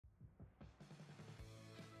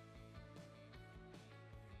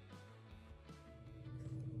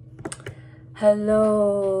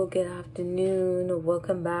Hello, good afternoon.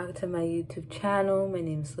 Welcome back to my YouTube channel. My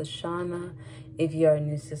name is Lashana. If you are a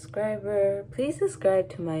new subscriber, please subscribe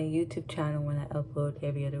to my YouTube channel when I upload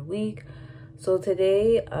every other week. So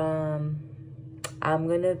today, I'm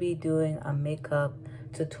gonna be doing a makeup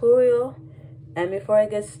tutorial. And before I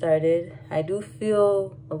get started, I do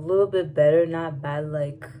feel a little bit better, not bad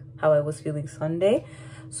like how I was feeling Sunday.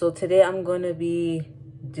 So today I'm gonna be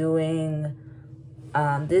doing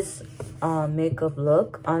this makeup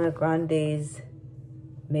look, Ariana Grande's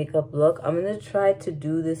makeup look. I'm gonna try to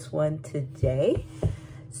do this one today.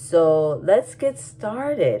 So let's get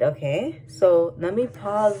started, okay? So let me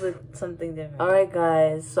pause with something different. All right,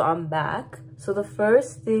 guys, so I'm back. So the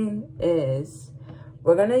first thing is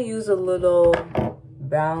we're gonna use a little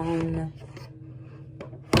brown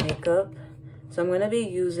makeup. So I'm gonna be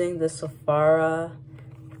using the Sephora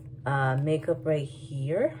makeup right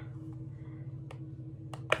here.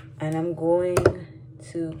 And I'm going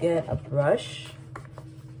to get a brush.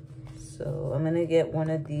 So I'm gonna get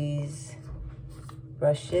one of these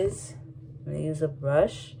brushes. I'm gonna use a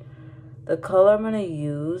brush. The color I'm gonna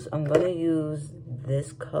use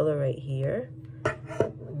this color right here.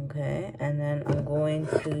 Okay, and then I'm going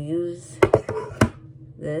to use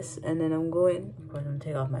this, and then I'm going, of course I'm gonna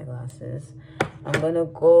take off my glasses. I'm gonna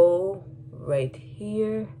go right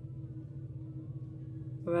here,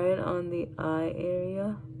 right on the eye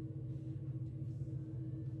area.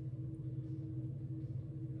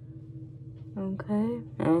 Okay,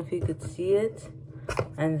 I don't know if you could see it.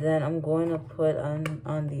 And then I'm going to put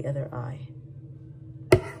on the other eye.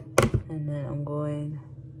 And then I'm going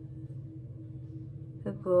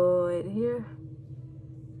to go right here.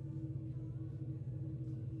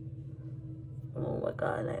 Oh my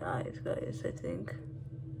god, my eyes, guys, I think.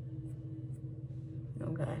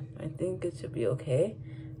 Okay, I think it should be okay.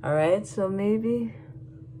 Alright, so maybe,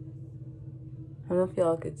 I don't know if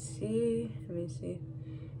y'all could see. Let me see.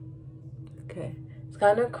 Okay, it's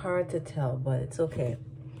kind of hard to tell, but it's okay.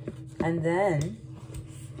 And then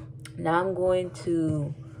now I'm going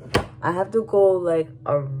to, I have to go like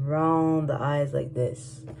around the eyes like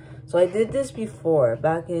this. So I did this before,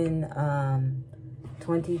 back in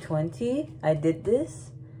 2020, I did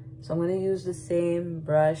this. So I'm gonna use the same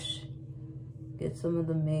brush, get some of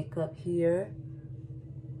the makeup here.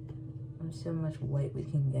 Let's see how much white we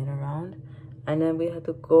can get around. And then we have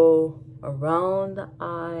to go around the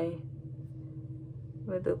eye.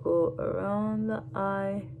 We have to go around the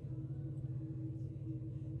eye.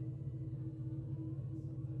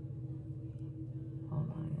 Hold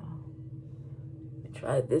on, y'all. We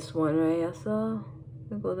tried this one, right? So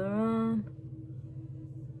we go around.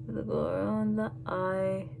 We have to go around the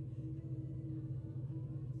eye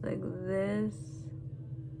like this,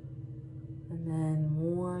 and then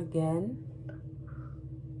more again.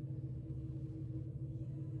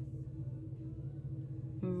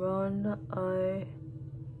 Around the eye.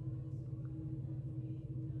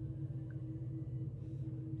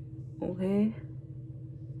 Okay,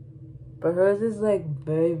 but hers is like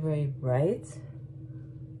very, very bright.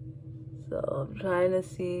 So I'm trying to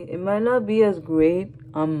see. It might not be as great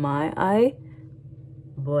on my eye,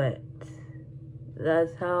 but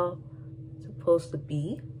that's how it's supposed to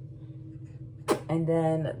be. And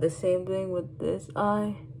then the same thing with this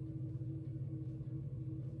eye.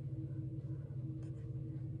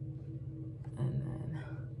 And then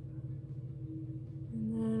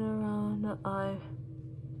around the eye.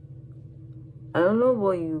 I don't know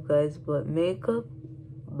about you guys, but makeup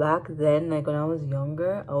back then, like when I was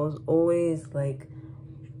younger, I was always like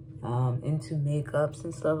into makeups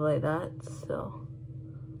and stuff like that. So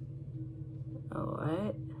all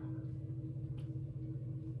right,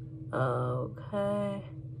 okay,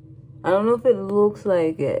 I don't know if it looks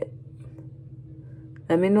like it.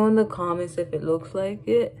 Let me know in the comments if it looks like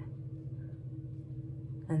it.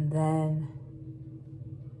 And then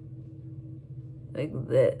like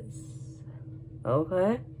this.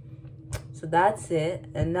 Okay, so that's it.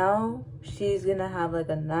 And now she's gonna have like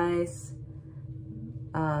a nice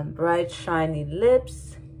bright shiny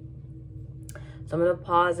lips. So I'm gonna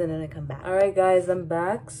pause and then I come back. All right, guys, I'm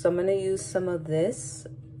back. So I'm gonna use some of this.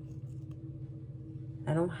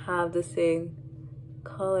 I don't have the same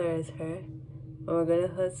color as her, but we're gonna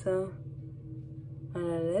put some on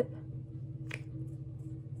her lip,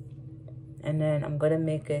 and then I'm gonna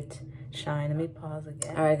make it shine. Let me pause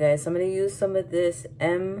again. All right, guys, so I'm gonna use some of this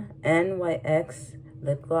NYX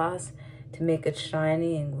lip gloss to make it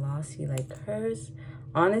shiny and glossy like hers.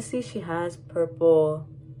 Honestly, she has purple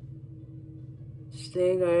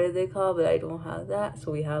thing, or they call, but I don't have that.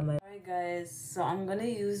 So we have my. All right, guys, so I'm gonna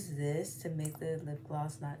use this to make the lip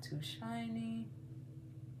gloss not too shiny.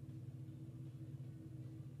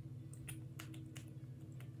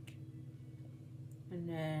 And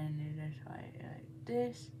then you just try it like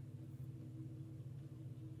this.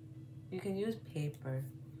 You can use paper,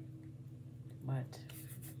 but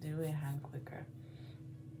do it hand quicker.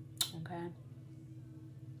 Okay.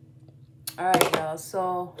 Alright, y'all.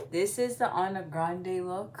 So this is the Ariana Grande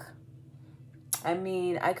look. I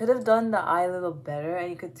mean, I could have done the eye a little better, and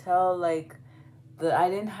you could tell like I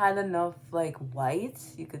didn't have enough like white.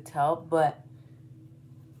 You could tell, but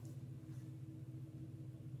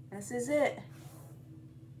this is it.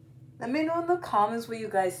 Let me know in the comments what you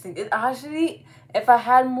guys think. It actually, if I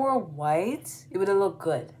had more white, it would have looked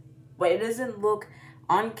good. But it doesn't look,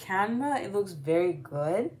 on camera, it looks very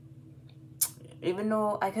good. Even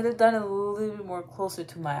though I could have done it a little bit more closer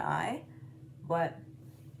to my eye. But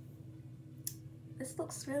this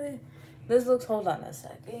looks, hold on a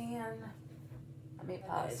second. Let me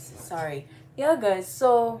pause. Sorry. Yeah, guys,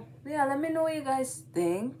 so, yeah, let me know what you guys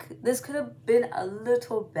think. This could have been a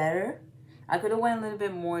little better. I could have went a little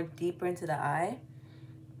bit more deeper into the eye.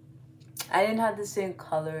 I didn't have the same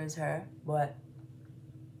color as her, but,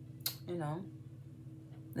 you know,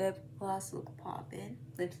 lip gloss look popping.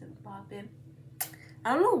 Lipstick popping.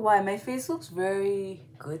 I don't know why. My face looks very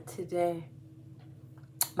good today.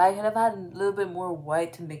 But I could have had a little bit more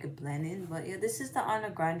white to make it blend in. But, yeah, this is the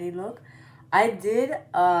Ariana Grande look. I did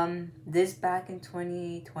this back in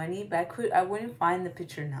 2020, but I wouldn't find the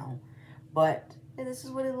picture now. But yeah, this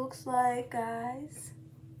is what it looks like, guys.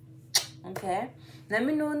 Okay, let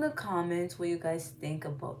me know in the comments what you guys think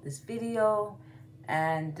about this video.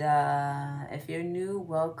 And if you're new,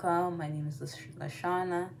 welcome. My name is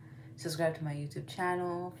Lashana. Subscribe to my YouTube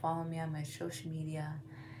channel. Follow me on my social media.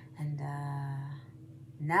 And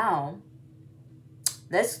now,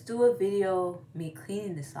 let's do a video me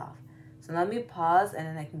cleaning this off. So let me pause and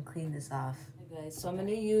then I can clean this off. Okay, guys, so I'm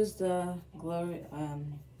gonna use the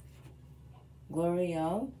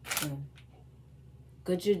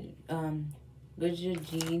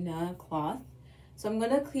Gudjagina cloth. So I'm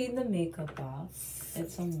gonna clean the makeup off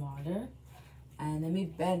with some water. And let me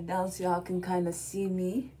bend down so y'all can kind of see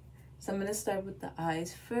me. So I'm gonna start with the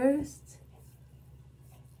eyes first.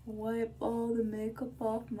 Wipe all the makeup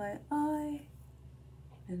off my eye.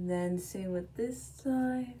 And then same with this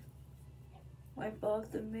side. Wipe off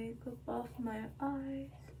the makeup off my eyes.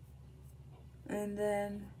 And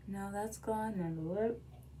then, now that's gone, and the lip.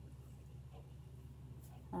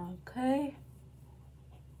 Okay.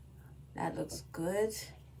 That looks good.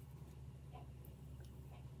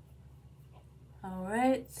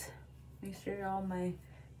 Alright. Make sure all my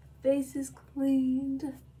face is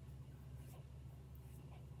cleaned.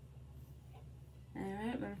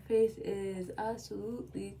 Alright, my face is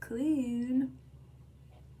absolutely clean.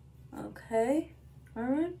 Okay, all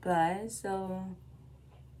right, guys, so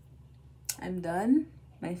I'm done.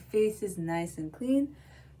 My face is nice and clean,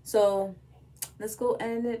 so let's go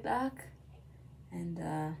edit it back, and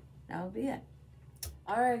that'll be it.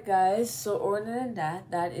 All right, guys, so other than that,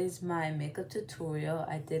 that is my makeup tutorial.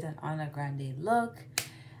 I did an Ariana Grande look,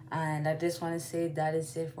 and I just want to say that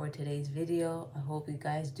is it for today's video. I hope you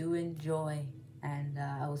guys do enjoy, and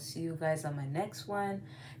I will see you guys on my next one.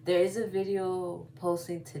 There is a video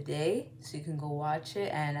posting today, so you can go watch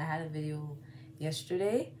it. And I had a video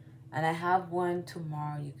yesterday, and I have one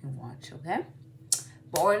tomorrow you can watch, okay?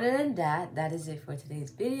 But other than that, that is it for today's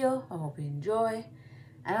video. I hope you enjoy,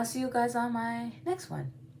 and I'll see you guys on my next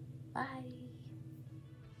one. Bye.